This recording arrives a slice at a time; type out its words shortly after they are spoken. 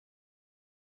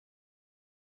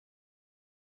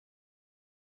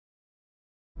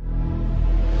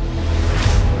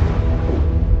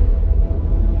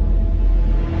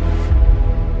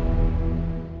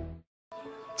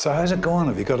So how's it going?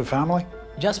 Have you got a family?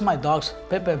 Just my dogs,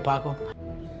 Pepe and Paco.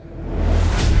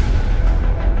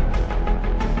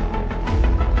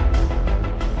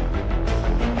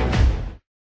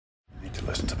 You need to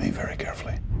listen to me very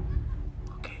carefully.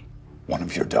 Okay. One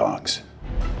of your dogs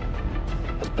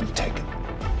has been taken.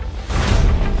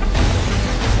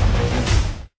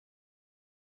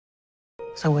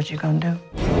 So what you gonna do?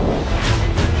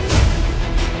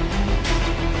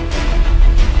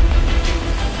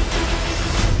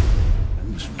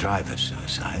 It was driver's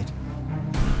suicide.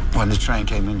 When the train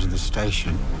came into the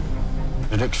station,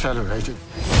 it accelerated.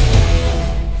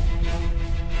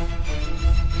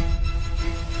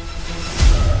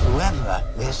 Whoever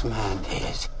this man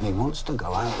is, he wants to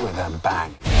go out with a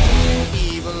bang.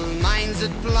 Evil minds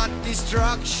that plot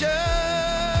destruction.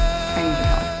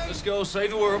 Let's go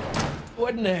save the world.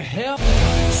 What in the hell?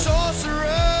 Sorcerer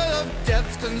of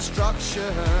death's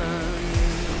construction.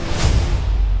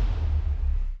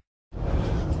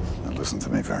 Now listen to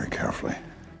me very carefully.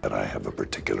 That I have a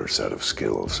particular set of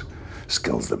skills.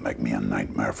 Skills that make me a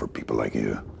nightmare for people like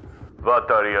you. What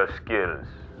are your skills?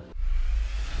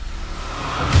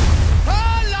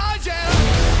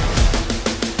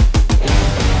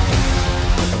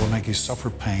 I will make you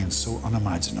suffer pain so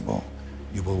unimaginable,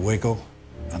 you will wiggle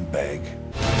and beg.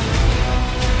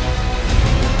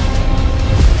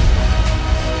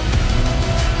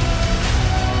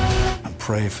 And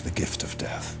pray for the gift of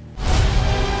death.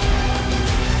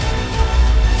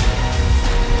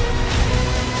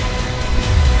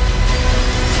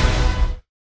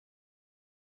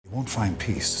 You won't find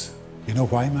peace. You know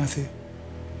why, Matthew?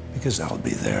 Because I'll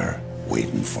be there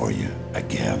waiting for you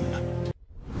again.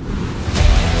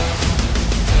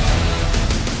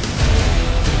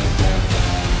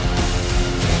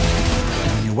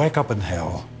 When you wake up in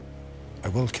hell, I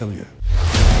will kill you.